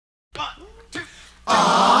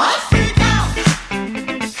Oh, freak out.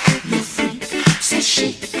 You freak, say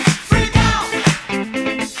she. Freak out.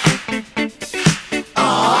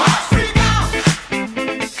 Oh, freak out.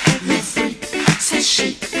 You freak, say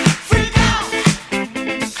she. Freak out.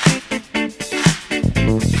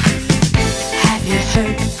 Have you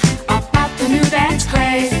heard about the new dance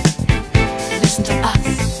craze? Listen to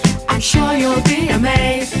us, I'm sure you'll be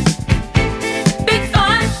amazed. Big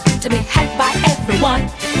fun to be had by everyone.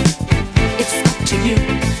 It's up to you,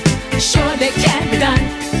 surely can be done.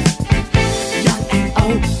 Young and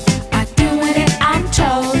old are doing it, I'm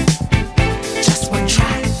told. Just one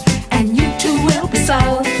try and you too will be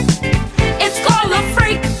sold. It's called a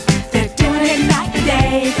freak, they're doing it night and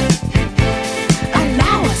day.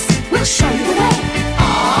 Allow us, we'll show you the way.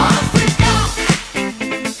 Oh, freak out.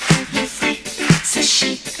 You freak, say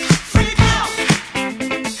she. Freak out.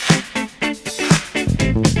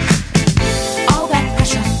 All that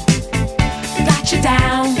pressure got you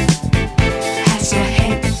down, has your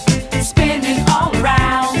head spinning all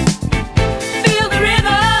around. Feel the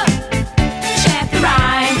rhythm, chant the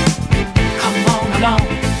rhyme. Come on along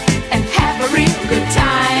and have a real good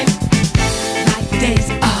time. Like the days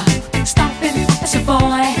of stomping as a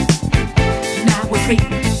boy, now we're free.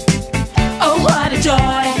 Oh, what a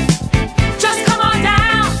joy! Just come on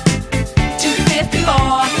down to 54.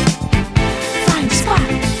 Find a spot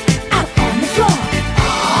out on the floor.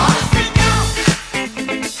 Oh, freak out.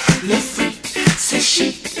 Le freak, say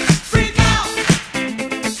she. Freak out.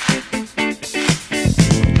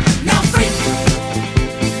 Now freak.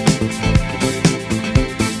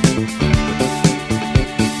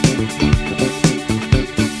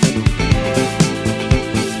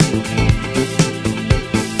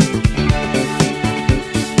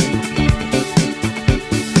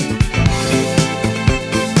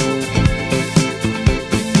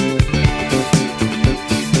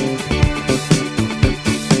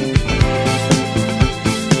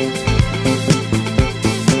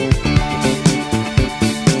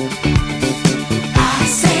 I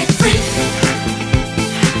say freak.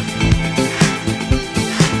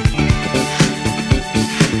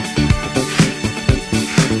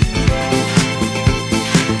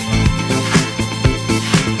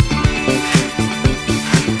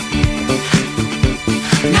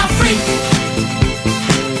 Now freak.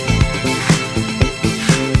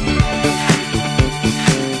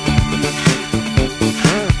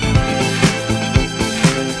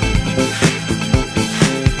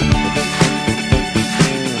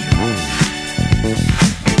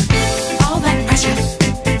 All that pressure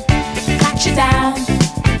got you down,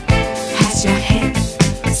 has your head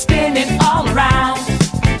spinning all around.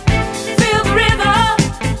 Feel the rhythm,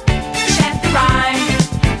 chant the rhyme.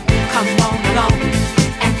 Come on along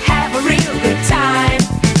and have a real good time.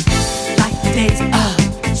 Like the days of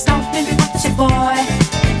stomping as a boy,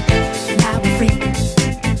 now we're free.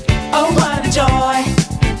 Oh, what a joy!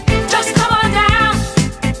 Just come on down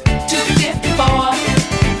to 54.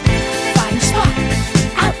 Find a spot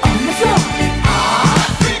out on the floor. Oh,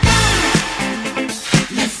 freak out.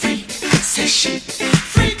 Le freak, say she.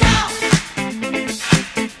 Freak out.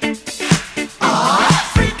 Oh,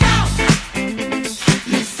 freak out.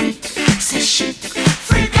 Le freak, say she.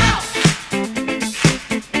 Freak out.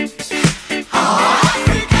 Oh,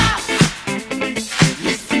 freak out.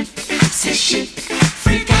 Le freak, say she.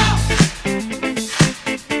 Freak out.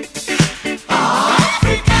 Oh,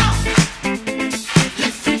 freak out. Le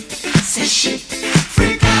freak, say she.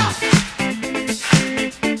 Freak out.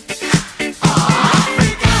 Oh,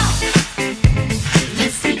 freak out. Le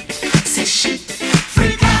freak, say she.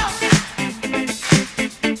 Freak out.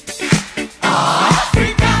 Oh,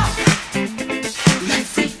 freak out. Le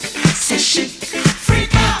freak, say she.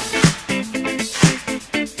 Freak out.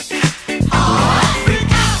 Oh,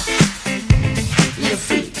 freak out. Le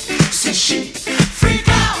freak, say she. Freak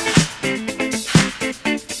out.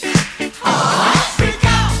 Oh, freak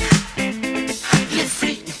out. Le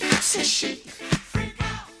freak, say she.